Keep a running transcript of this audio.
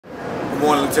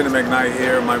morning, Lieutenant McKnight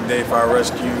here, Miami-Dade Fire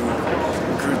Rescue,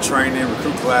 recruit training,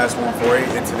 recruit class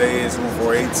 148, and today is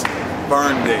 148's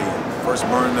burn day. First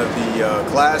burn of the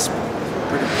class.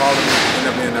 Pretty proud of it,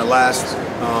 ended up being the last.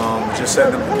 Just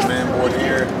setting up the command board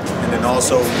here, and then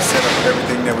also we set up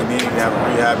everything that we need. We have a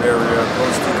rehab area,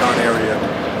 close decon area,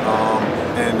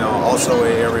 and also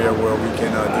an area where we can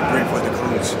debrief with the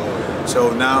crews. So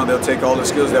now they'll take all the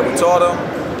skills that we taught them,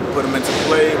 put them into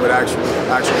play with actual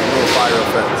real fire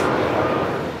effect.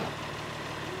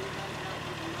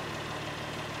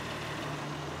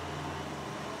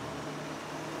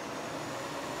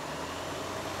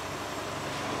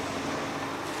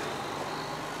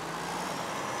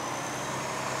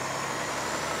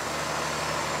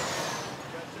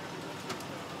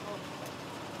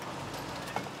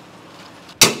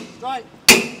 Strike!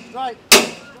 Strike!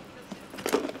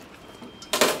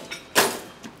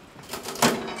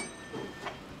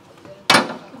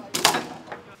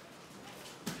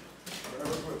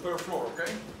 Third floor,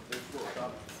 okay? Third floor,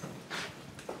 stop.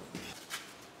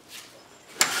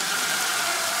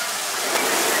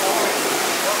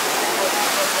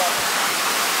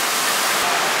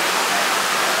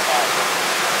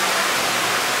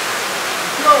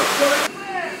 Go!